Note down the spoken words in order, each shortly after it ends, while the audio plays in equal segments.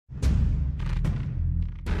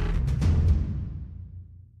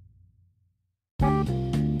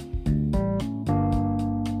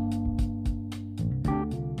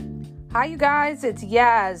Hi, you guys, it's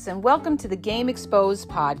Yaz, and welcome to the Game Exposed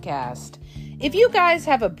podcast. If you guys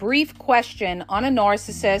have a brief question on a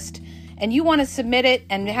narcissist and you want to submit it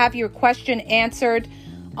and have your question answered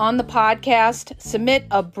on the podcast, submit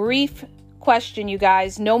a brief question, you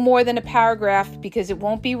guys, no more than a paragraph because it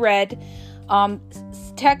won't be read.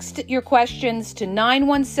 Text your questions to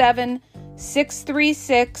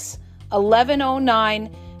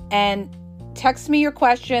 917-636-1109 and text me your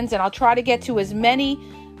questions, and I'll try to get to as many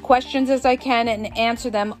questions as I can and answer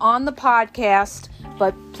them on the podcast,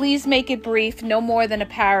 but please make it brief, no more than a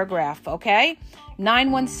paragraph, okay?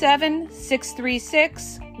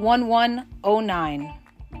 917-636-1109.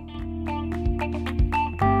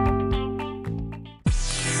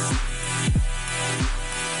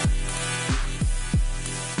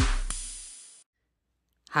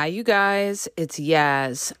 Hi, you guys, it's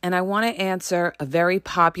Yaz, and I want to answer a very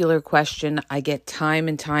popular question I get time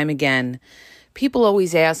and time again. People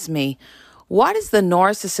always ask me, why does the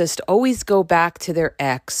narcissist always go back to their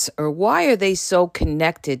ex, or why are they so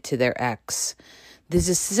connected to their ex? There's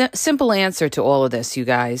a simple answer to all of this, you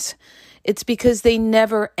guys. It's because they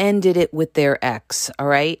never ended it with their ex, all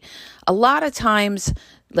right? A lot of times,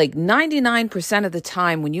 like 99% of the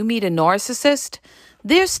time when you meet a narcissist,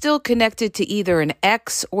 they're still connected to either an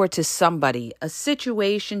ex or to somebody, a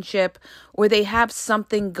situationship, or they have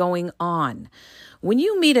something going on. When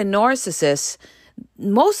you meet a narcissist,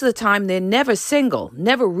 most of the time they're never single,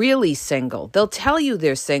 never really single. They'll tell you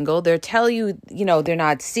they're single. They'll tell you, they're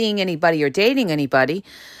not seeing anybody or dating anybody,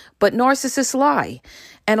 but narcissists lie.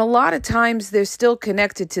 And a lot of times they're still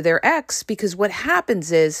connected to their ex because what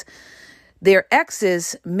happens is their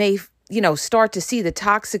exes may, start to see the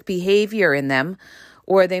toxic behavior in them,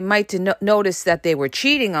 or they might notice that they were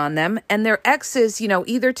cheating on them, and their exes,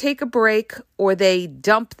 either take a break or they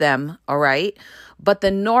dump them, all right? But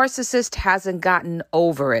the narcissist hasn't gotten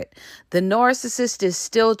over it. The narcissist is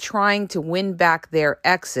still trying to win back their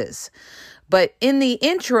exes. But in the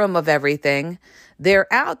interim of everything,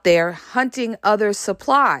 they're out there hunting other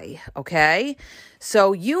supply, okay?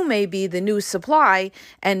 So you may be the new supply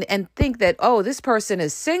and think that, oh, this person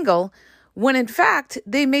is single, when in fact,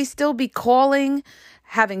 they may still be calling,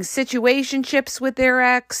 having situationships with their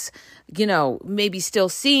ex, maybe still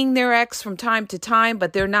seeing their ex from time to time,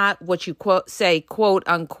 but they're not what you quote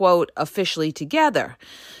unquote, officially together.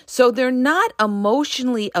 So they're not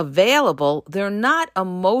emotionally available. They're not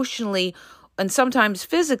emotionally and sometimes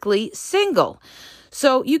physically single.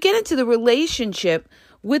 So you get into the relationship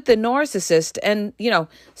with the narcissist, and,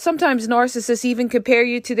 sometimes narcissists even compare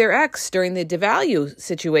you to their ex during the devalue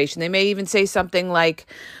situation. They may even say something like,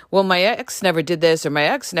 well, my ex never did this or my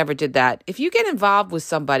ex never did that. If you get involved with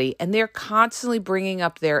somebody and they're constantly bringing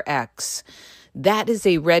up their ex, that is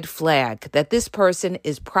a red flag that this person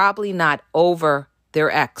is probably not over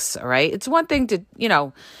their ex, all right? It's one thing to,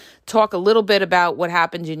 talk a little bit about what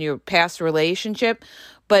happened in your past relationship,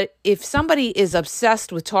 but if somebody is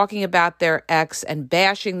obsessed with talking about their ex and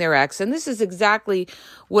bashing their ex, and this is exactly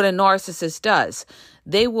what a narcissist does,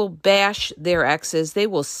 they will bash their exes, they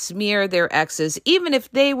will smear their exes, even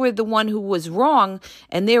if they were the one who was wrong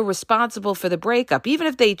and they're responsible for the breakup. Even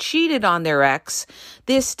if they cheated on their ex,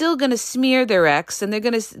 they're still going to smear their ex, and they're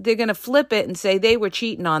going to flip it and say they were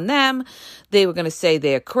cheating on them. They were going to say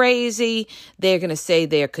they're crazy. They're going to say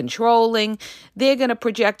they're controlling. They're going to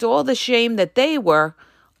project all the shame that they were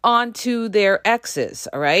onto their exes,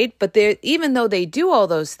 all right? But even though they do all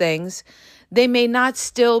those things, they may not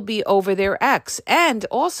still be over their ex. And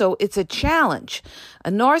also, it's a challenge.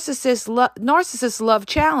 Narcissists love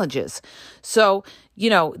challenges. So,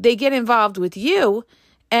 they get involved with you,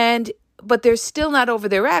 but they're still not over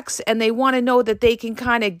their ex, and they want to know that they can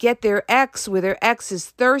kind of get their ex where their ex is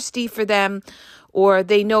thirsty for them, or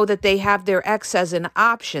they know that they have their ex as an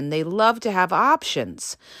option. They love to have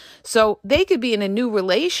options. So they could be in a new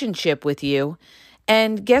relationship with you,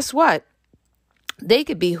 and guess what? They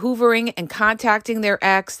could be hoovering and contacting their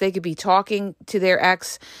ex. They could be talking to their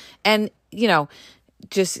ex and,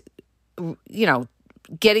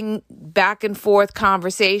 getting back and forth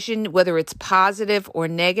conversation, whether it's positive or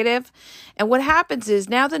negative. And what happens is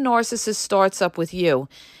now the narcissist starts up with you.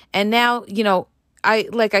 And now,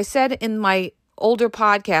 like I said in my older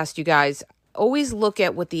podcast, you guys, always look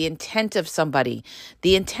at what the intent of somebody.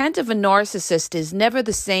 The intent of a narcissist is never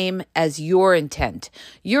the same as your intent.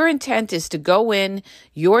 Your intent is to go in,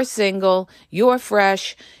 you're single, you're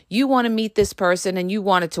fresh, you want to meet this person and you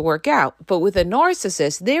want it to work out. But with a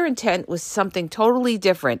narcissist, their intent was something totally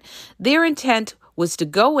different. Their intent was to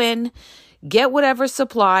go in, get whatever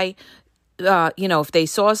supply, if they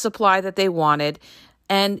saw a supply that they wanted.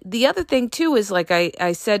 And the other thing too is, like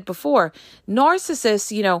I said before,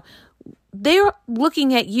 narcissists, they're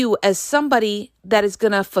looking at you as somebody that is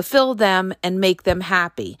going to fulfill them and make them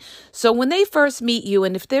happy. So when they first meet you,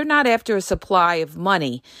 and if they're not after a supply of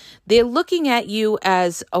money, they're looking at you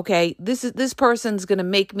as, okay, this person's going to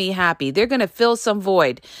make me happy. They're going to fill some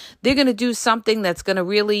void. They're going to do something that's going to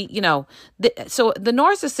really, so the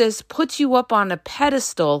narcissist puts you up on a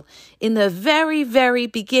pedestal in the very, very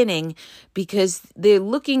beginning because they're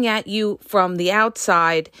looking at you from the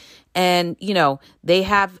outside. And, they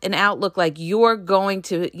have an outlook like you're going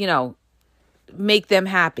to, make them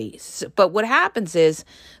happy. But what happens is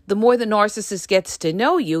the more the narcissist gets to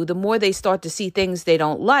know you, the more they start to see things they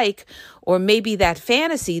don't like, or maybe that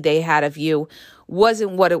fantasy they had of you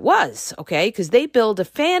wasn't what it was, okay? Because they build a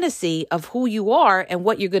fantasy of who you are and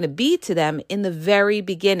what you're going to be to them in the very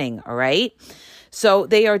beginning, all right? So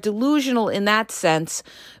they are delusional in that sense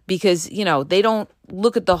because, they don't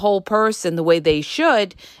look at the whole person the way they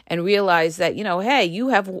should and realize that, hey, you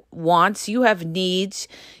have wants, you have needs,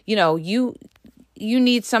 you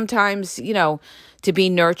need sometimes, to be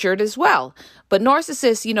nurtured as well. But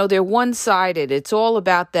narcissists, they're one-sided. It's all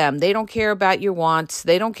about them. They don't care about your wants.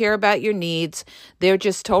 They don't care about your needs. They're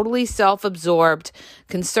just totally self-absorbed,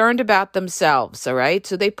 concerned about themselves, all right?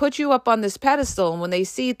 So they put you up on this pedestal, and when they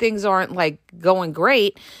see things aren't like going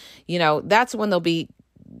great, that's when they'll be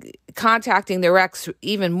contacting their ex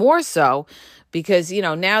even more so because,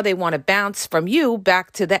 now they want to bounce from you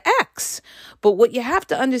back to the ex. But what you have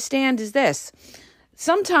to understand is this.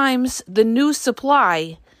 Sometimes the new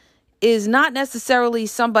supply is not necessarily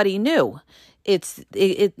somebody new.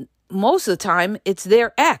 Most of the time, it's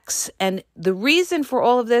their ex. And the reason for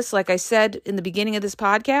all of this, like I said in the beginning of this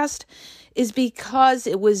podcast, is because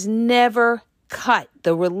it was never cut.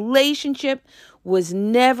 The relationship was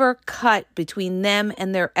never cut between them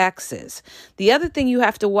and their exes. The other thing you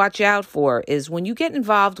have to watch out for is when you get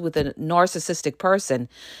involved with a narcissistic person,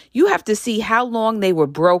 you have to see how long they were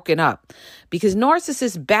broken up, because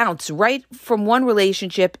narcissists bounce right from one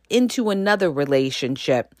relationship into another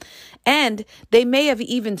relationship. And they may have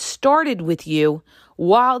even started with you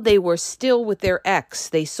while they were still with their ex.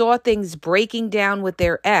 They saw things breaking down with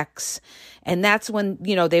their ex. And that's when,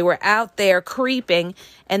 they were out there creeping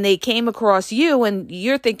and they came across you and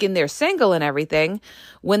you're thinking they're single and everything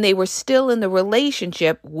when they were still in the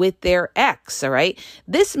relationship with their ex, all right?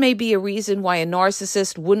 This may be a reason why a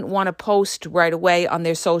narcissist wouldn't want to post right away on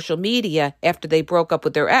their social media after they broke up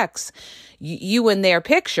with their ex, you in their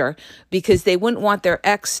picture, because they wouldn't want their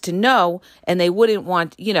ex to know, and they wouldn't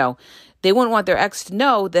want, they wouldn't want their ex to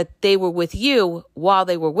know that they were with you while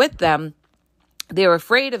they were with them. They're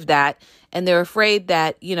afraid of that, and they're afraid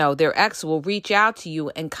that, their ex will reach out to you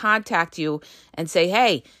and contact you and say,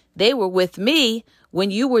 hey, they were with me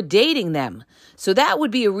when you were dating them. So that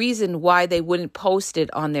would be a reason why they wouldn't post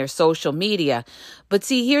it on their social media. But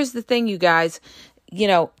see, here's the thing, you guys,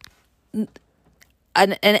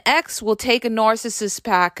 an ex will take a narcissist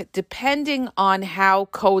pack depending on how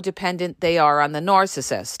codependent they are on the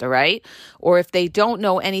narcissist, all right? Or if they don't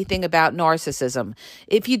know anything about narcissism.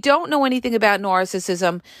 If you don't know anything about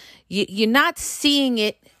narcissism, you're not seeing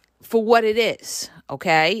it for what it is,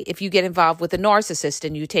 okay? If you get involved with a narcissist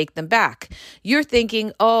and you take them back, you're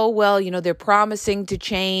thinking, oh, well, they're promising to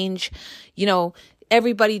change,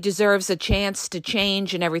 everybody deserves a chance to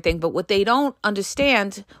change and everything. But what they don't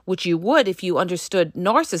understand, which you would if you understood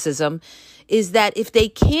narcissism, is that if they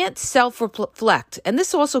can't self-reflect, and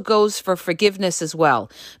this also goes for forgiveness as well,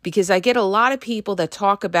 because I get a lot of people that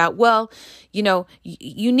talk about, well,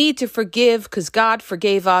 you need to forgive because God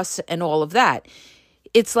forgave us and all of that.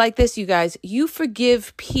 It's like this, you guys. You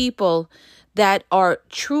forgive people that are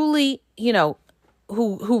truly,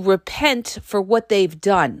 who repent for what they've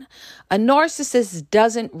done. A narcissist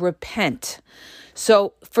doesn't repent.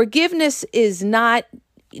 So forgiveness is not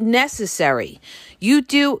necessary.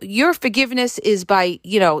 Your forgiveness is by,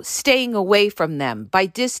 staying away from them, by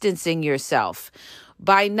distancing yourself,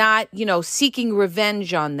 by not, seeking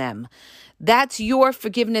revenge on them. That's your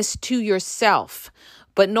forgiveness to yourself.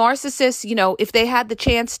 But narcissists, if they had the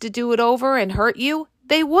chance to do it over and hurt you,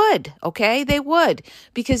 they would, okay? They would,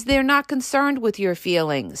 because they're not concerned with your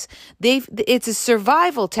feelings. It's a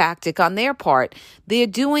survival tactic on their part. They're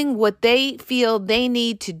doing what they feel they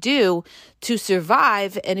need to do to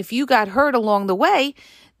survive. And if you got hurt along the way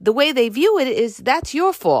they view it is that's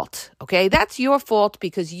your fault, okay? That's your fault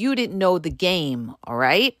because you didn't know the game, all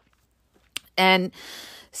right? And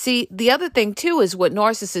See, the other thing too is what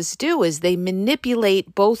narcissists do is they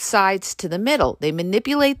manipulate both sides to the middle. They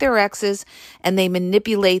manipulate their exes and they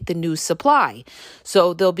manipulate the new supply.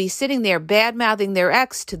 So they'll be sitting there bad-mouthing their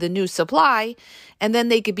ex to the new supply, and then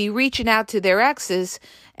they could be reaching out to their exes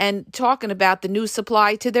and talking about the new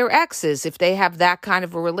supply to their exes if they have that kind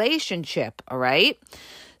of a relationship, all right?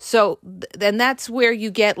 So then that's where you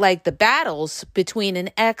get like the battles between an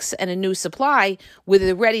ex and a new supply where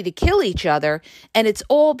they're ready to kill each other. And it's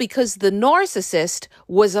all because the narcissist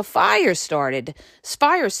was a fire starter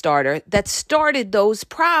that started those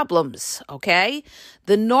problems, okay?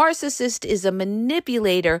 The narcissist is a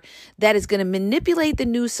manipulator that is going to manipulate the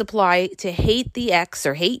new supply to hate the ex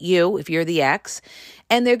or hate you if you're the ex.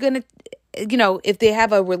 And they're going to, if they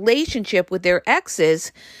have a relationship with their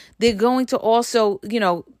exes, they're going to also,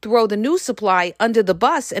 throw the new supply under the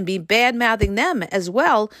bus and be bad-mouthing them as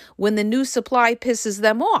well when the new supply pisses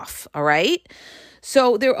them off, all right?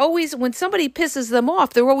 So they're always, when somebody pisses them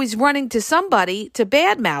off, they're always running to somebody to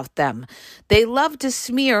badmouth them. They love to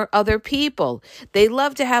smear other people. They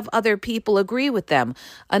love to have other people agree with them.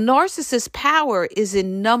 A narcissist's power is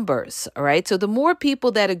in numbers, all right? So the more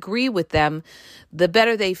people that agree with them, the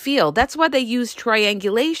better they feel. That's why they use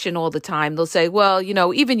triangulation all the time. They'll say, well,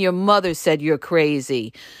 even your mother said you're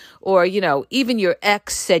crazy. Or, even your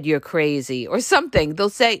ex said you're crazy or something. They'll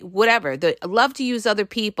say whatever. They love to use other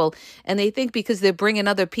people, and they think because they're bringing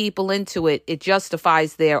other people into it, it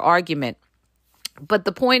justifies their argument. But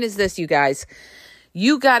the point is this, you guys.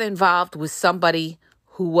 You got involved with somebody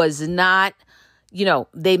who was not,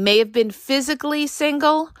 they may have been physically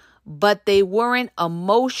single, but they weren't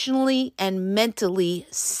emotionally and mentally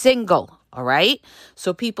single. All right.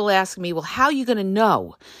 So people ask me, well, how are you going to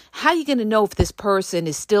know? How are you going to know if this person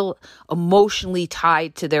is still emotionally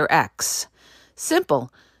tied to their ex?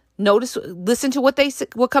 Simple. Listen to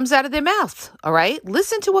what comes out of their mouth. All right.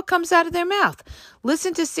 Listen to what comes out of their mouth.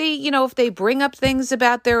 Listen to see, if they bring up things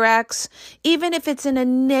about their ex, even if it's in a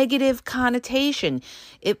negative connotation.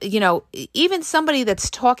 Even somebody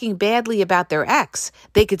that's talking badly about their ex,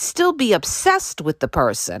 they could still be obsessed with the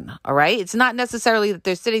person. All right. It's not necessarily that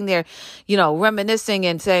they're sitting there, reminiscing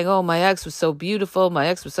and saying, oh, my ex was so beautiful. My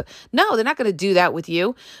ex was so. No, they're not going to do that with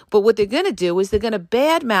you. But what they're going to do is they're going to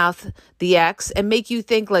badmouth the ex and make you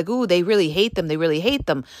think like, ooh, they really hate them. They really hate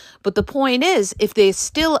them. But the point is, if they're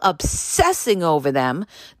still obsessing over them,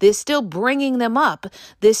 they're still bringing them up,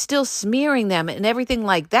 they're still smearing them and everything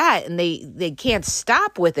like that, and they can't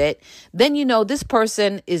stop with it, then this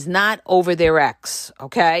person is not over their ex,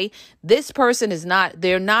 okay? This person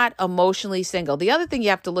they're not emotionally single. The other thing you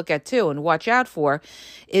have to look at too and watch out for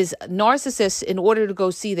is narcissists, in order to go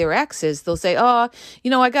see their exes, they'll say, oh,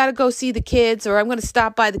 I got to go see the kids, or I'm going to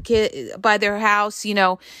stop by by their house,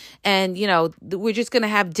 and, we're just going to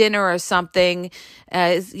have dinner or something.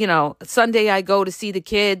 Sunday I go to see the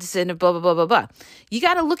kids and blah, blah, blah, blah, blah. You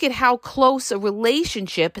got to look at how close a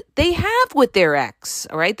relationship they have with their ex.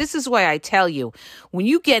 All right. This is why I tell you, when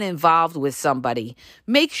you get involved with somebody,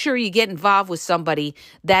 make sure you get involved with somebody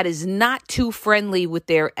that is not too friendly with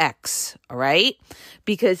their ex. All right.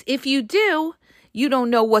 Because if you do, you don't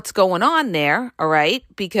know what's going on there, all right?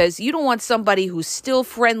 Because you don't want somebody who's still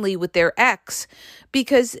friendly with their ex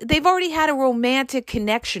because they've already had a romantic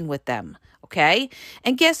connection with them, okay?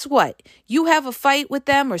 And guess what? You have a fight with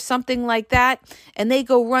them or something like that, and they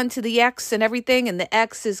go run to the ex and everything, and the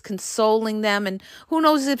ex is consoling them, and who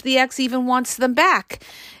knows if the ex even wants them back.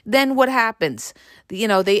 Then what happens?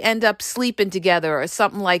 They end up sleeping together or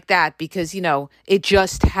something like that because, it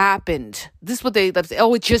just happened. This is what they say.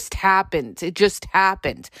 Oh, it just happened. It just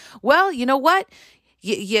happened. Well, you know what?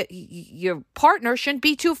 Your partner shouldn't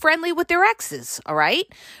be too friendly with their exes, all right?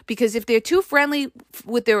 Because if they're too friendly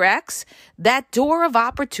with their ex, that door of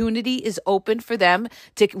opportunity is open for them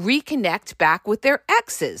to reconnect back with their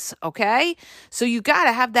exes, okay? So you got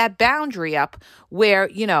to have that boundary up where,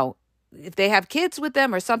 if they have kids with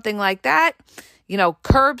them or something like that,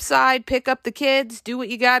 curbside, pick up the kids, do what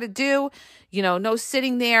you got to do. No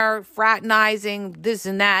sitting there fraternizing this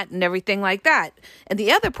and that and everything like that. And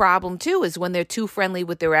the other problem, too, is when they're too friendly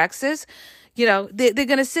with their exes, they're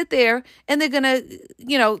going to sit there and they're going to,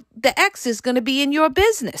 the ex is going to be in your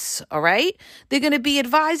business, all right? They're going to be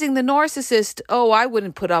advising the narcissist, oh, I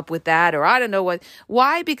wouldn't put up with that, or I don't know what.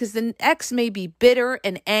 Why? Because the ex may be bitter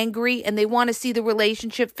and angry and they want to see the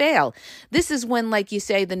relationship fail. This is when, like you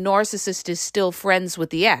say, the narcissist is still friends with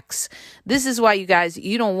the ex. This is why, you guys,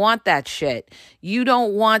 you don't want that shit. You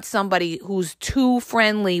don't want somebody who's too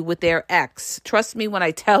friendly with their ex. Trust me when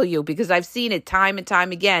I tell you, because I've seen it time and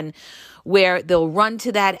time again, where they'll run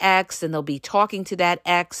to that ex and they'll be talking to that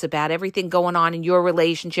ex about everything going on in your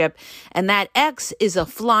relationship. And that ex is a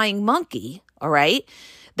flying monkey, all right?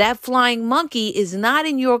 That flying monkey is not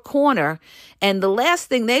in your corner. And the last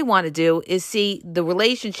thing they want to do is see the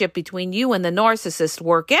relationship between you and the narcissist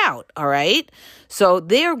work out, all right? So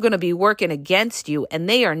they're going to be working against you, and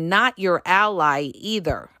they are not your ally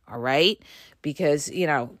either, all right? Because,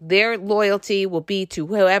 their loyalty will be to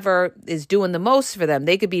whoever is doing the most for them.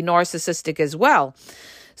 They could be narcissistic as well.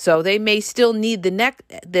 So they may still need the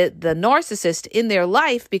narcissist in their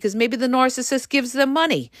life because maybe the narcissist gives them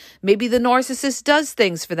money. Maybe the narcissist does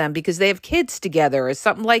things for them because they have kids together or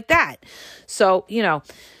something like that. So,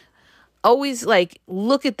 always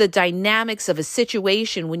look at the dynamics of a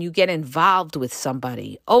situation when you get involved with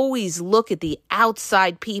somebody. Always look at the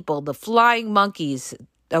outside people, the flying monkeys,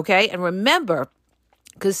 okay? And remember,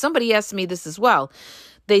 because somebody asked me this as well,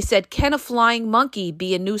 they said, can a flying monkey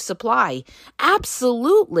be a new supply?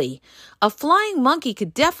 Absolutely. A flying monkey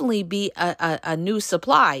could definitely be a new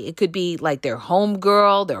supply. It could be like their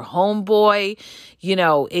homegirl, their homeboy.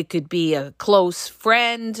 It could be a close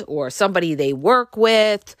friend or somebody they work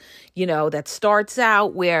with, that starts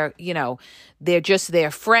out where, they're just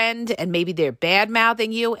their friend and maybe they're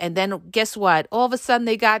bad-mouthing you. And then guess what? All of a sudden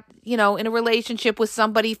they got, in a relationship with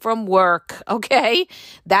somebody from work, okay?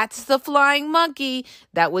 That's the flying monkey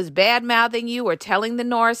that was bad-mouthing you or telling the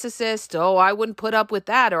narcissist, oh, I wouldn't put up with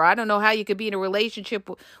that, or I don't know how you could be in a relationship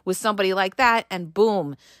with somebody like that. And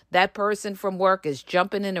boom, that person from work is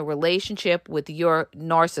jumping in a relationship with your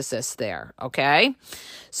narcissist there, okay?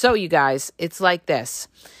 So you guys, it's like this.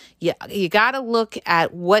 You got to look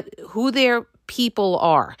at who their people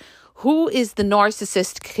are. Who is the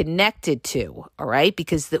narcissist connected to, all right?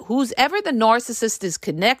 Because whoever the narcissist is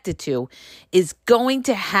connected to is going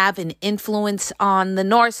to have an influence on the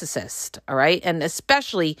narcissist, all right? And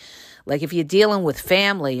especially, if you're dealing with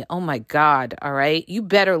family, oh my God, all right? You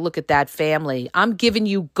better look at that family. I'm giving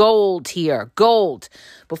you gold here, gold.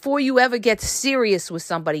 Before you ever get serious with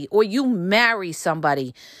somebody or you marry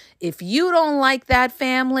somebody, if you don't like that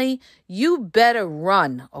family, you better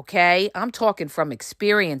run, okay? I'm talking from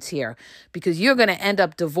experience here because you're going to end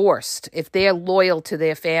up divorced if they're loyal to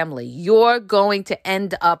their family. You're going to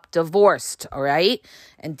end up divorced, all right?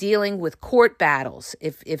 And dealing with court battles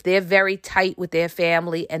if they're very tight with their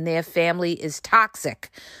family and their family is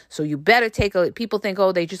toxic. So you better people think,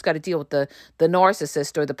 oh, they just got to deal with the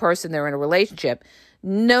narcissist or the person they're in a relationship.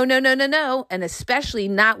 No. And especially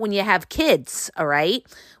not when you have kids, all right?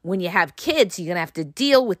 When you have kids, you're going to have to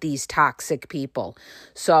deal with these toxic people.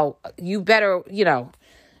 So you better,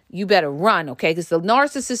 you better run, okay? Because the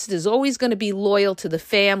narcissist is always going to be loyal to the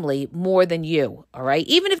family more than you, all right?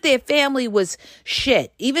 Even if their family was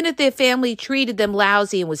shit, even if their family treated them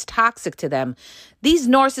lousy and was toxic to them, these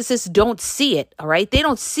narcissists don't see it, all right? They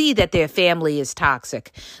don't see that their family is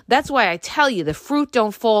toxic. That's why I tell you, the fruit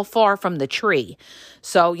don't fall far from the tree.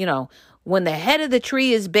 So, when the head of the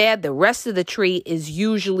tree is bad, the rest of the tree is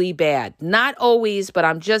usually bad. Not always, but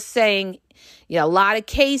I'm just saying, a lot of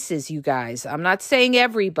cases, you guys. I'm not saying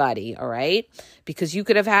everybody, all right? Because you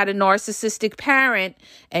could have had a narcissistic parent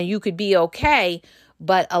and you could be okay,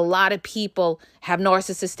 but a lot of people have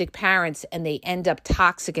narcissistic parents and they end up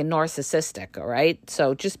toxic and narcissistic, all right?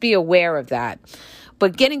 So just be aware of that.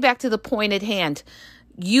 But getting back to the point at hand,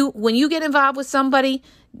 when you get involved with somebody,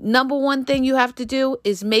 number one thing you have to do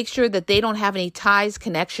is make sure that they don't have any ties,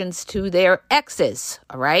 connections to their exes,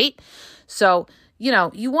 all right? So,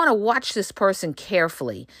 you want to watch this person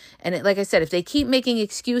carefully. And like I said, if they keep making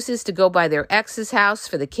excuses to go by their ex's house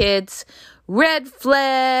for the kids, red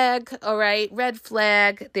flag, all right? Red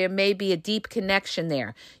flag. There may be a deep connection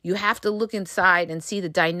there. You have to look inside and see the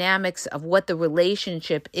dynamics of what the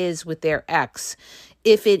relationship is with their ex.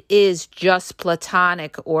 If it is just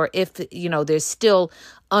platonic or if, there's still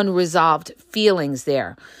unresolved feelings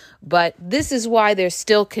there. But this is why they're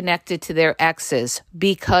still connected to their exes,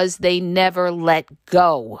 because they never let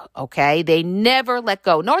go, okay? They never let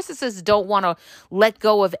go. Narcissists don't want to let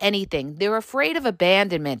go of anything. They're afraid of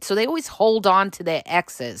abandonment, so they always hold on to their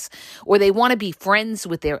exes, or they want to be friends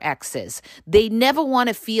with their exes. They never want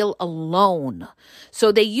to feel alone,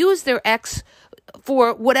 so they use their ex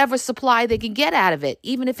for whatever supply they can get out of it,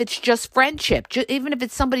 even if it's just friendship, even if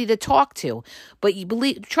it's somebody to talk to. But you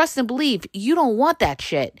trust and believe, you don't want that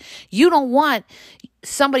shit. You don't want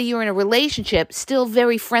somebody you're in a relationship still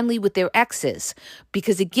very friendly with their exes,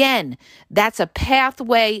 because again, that's a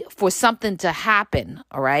pathway for something to happen,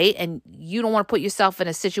 all right? And you don't want to put yourself in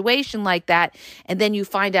a situation like that, and then you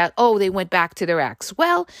find out, oh, they went back to their ex.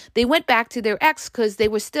 Well, they went back to their ex because they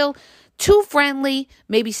were still too friendly,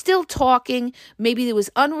 maybe still talking, maybe there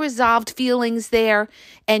was unresolved feelings there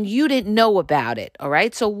and you didn't know about it, all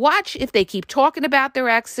right? So watch if they keep talking about their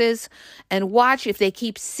exes and watch if they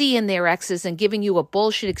keep seeing their exes and giving you a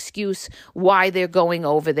bullshit excuse why they're going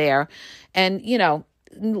over there. And,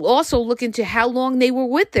 also look into how long they were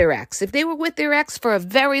with their ex. If they were with their ex for a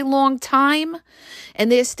very long time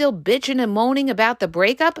and they're still bitching and moaning about the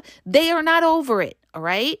breakup, they are not over it, all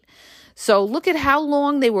right? So look at how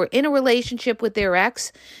long they were in a relationship with their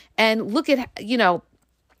ex and look at,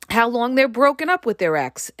 how long they're broken up with their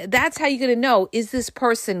ex. That's how you're going to know, is this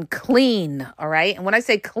person clean, all right? And when I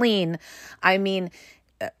say clean, I mean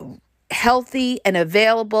healthy and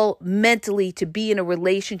available mentally to be in a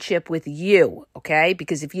relationship with you, okay?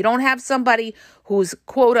 Because if you don't have somebody who's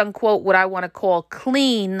quote unquote what I want to call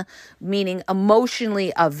clean, meaning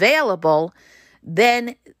emotionally available,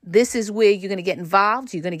 then this is where you're going to get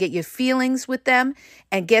involved. You're going to get your feelings with them.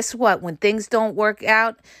 And guess what? When things don't work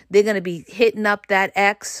out, they're going to be hitting up that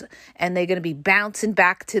ex and they're going to be bouncing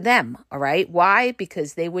back to them. All right. Why?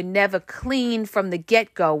 Because they were never clean from the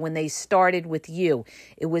get-go when they started with you.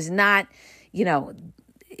 It was not,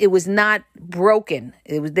 it was not broken.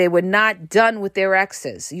 They were not done with their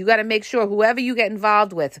exes. You got to make sure whoever you get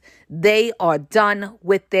involved with, they are done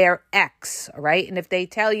with their ex. All right. And if they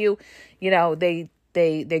tell you,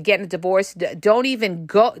 they're getting a divorce,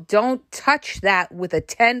 don't touch that with a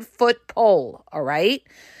 10-foot pole. All right.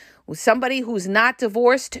 With somebody who's not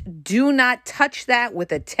divorced, do not touch that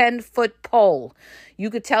with a 10-foot pole. You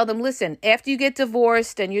could tell them, listen, after you get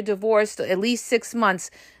divorced and you're divorced at least 6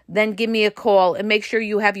 months, then give me a call and make sure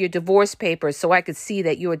you have your divorce papers so I could see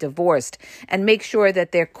that you're divorced and make sure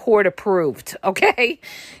that they're court approved, okay?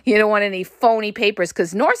 You don't want any phony papers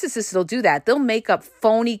because narcissists will do that. They'll make up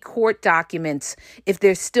phony court documents if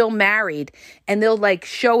they're still married and they'll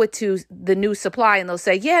show it to the new supply and they'll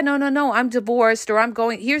say, yeah, no, I'm divorced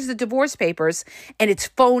or here's the divorce papers and it's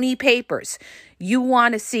phony papers. You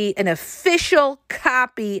want to see an official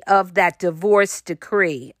copy of that divorce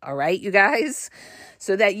decree, all right, you guys?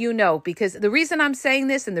 So that because the reason I'm saying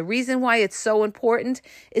this and the reason why it's so important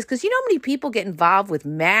is because how many people get involved with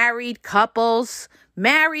married couples,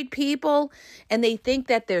 married people, and they think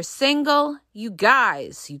that they're single? You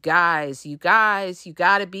guys, you got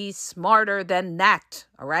to be smarter than that,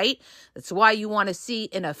 all right? That's why you want to see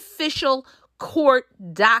an official court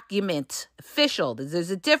document. Official.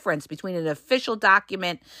 There's a difference between an official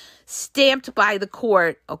document stamped by the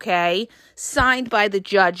court, okay, signed by the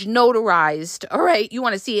judge, notarized, all right? You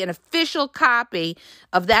want to see an official copy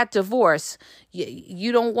of that divorce.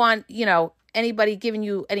 You don't want, anybody giving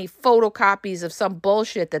you any photocopies of some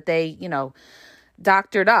bullshit that they,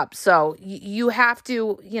 doctored up. So you have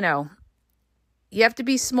to, you have to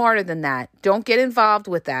be smarter than that. Don't get involved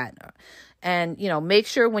with that. And, make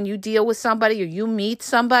sure when you deal with somebody or you meet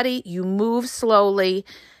somebody, you move slowly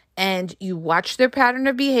and you watch their pattern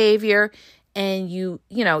of behavior and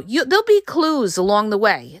there'll be clues along the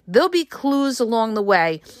way.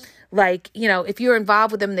 Like, if you're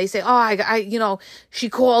involved with them and they say, I she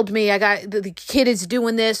called me, the kid is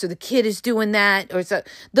doing this or the kid is doing that. Or so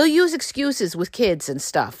they'll use excuses with kids and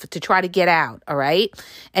stuff to try to get out. All right.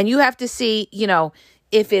 And you have to see,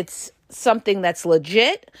 if it's something that's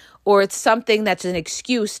legit or it's something that's an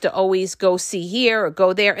excuse to always go see here or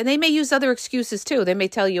go there. And they may use other excuses too. They may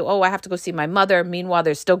tell you, I have to go see my mother. Meanwhile,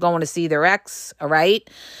 they're still going to see their ex. All right.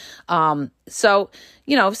 So,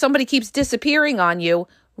 if somebody keeps disappearing on you,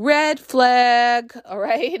 red flag, all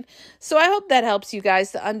right? So I hope that helps you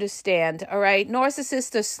guys to understand, all right?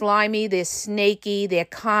 Narcissists are slimy, they're snaky, they're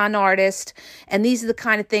con artists, and these are the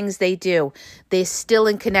kind of things they do. They're still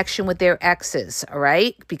in connection with their exes, all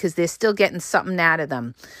right? Because they're still getting something out of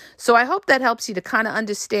them. So I hope that helps you to kind of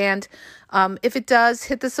understand. If it does,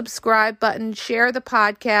 hit the subscribe button, share the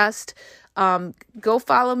podcast. Go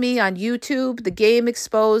follow me on YouTube, The Game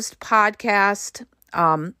Exposed Podcast.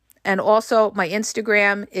 And also my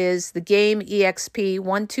Instagram is The Game EXP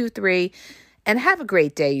 123. And have a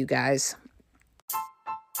great day, you guys.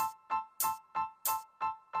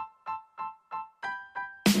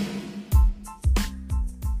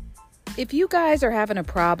 If you guys are having a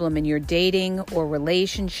problem in your dating or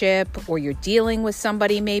relationship, or you're dealing with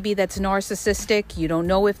somebody maybe that's narcissistic, you don't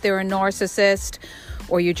know if they're a narcissist,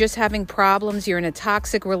 or you're just having problems, you're in a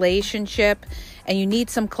toxic relationship, and you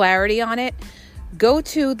need some clarity on it, go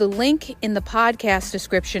to the link in the podcast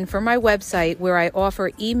description for my website where I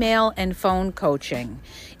offer email and phone coaching.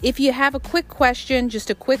 If you have a quick question, just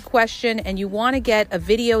a quick question, and you want to get a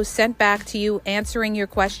video sent back to you answering your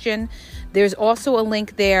question, there's also a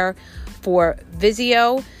link there for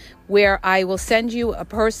Vizio where I will send you a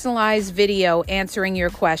personalized video answering your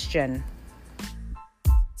question.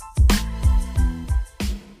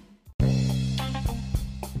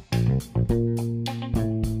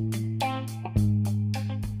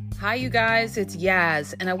 Hi, you guys, it's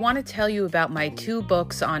Yaz, and I want to tell you about my 2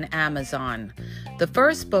 books on Amazon. The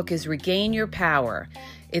first book is Regain Your Power.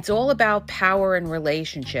 It's all about power and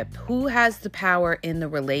relationship. Who has the power in the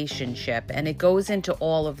relationship? And it goes into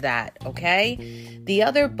all of that, okay? The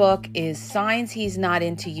other book is Signs He's Not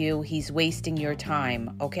Into You, He's Wasting Your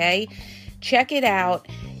Time, okay? Check it out.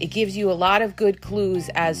 It gives you a lot of good clues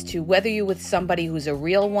as to whether you're with somebody who's a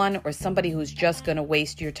real one or somebody who's just going to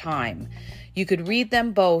waste your time. You could read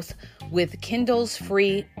them both with Kindle's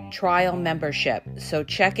free trial membership. So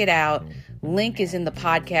check it out. Link is in the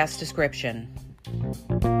podcast description.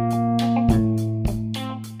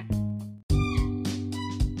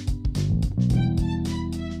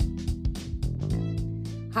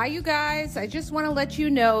 Hi, you guys. I just want to let you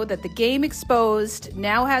know that the Game Exposed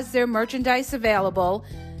now has their merchandise available.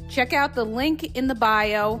 Check out the link in the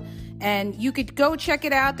bio. And you could go check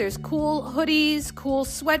it out. There's cool hoodies, cool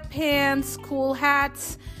sweatpants, cool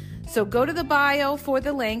hats. So go to the bio for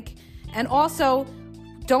the link. And also,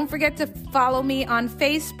 don't forget to follow me on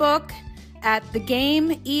Facebook at The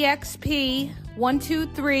Game EXP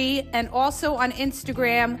 123 and also on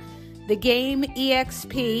Instagram, The Game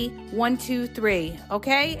EXP 123.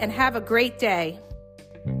 Okay? And have a great day.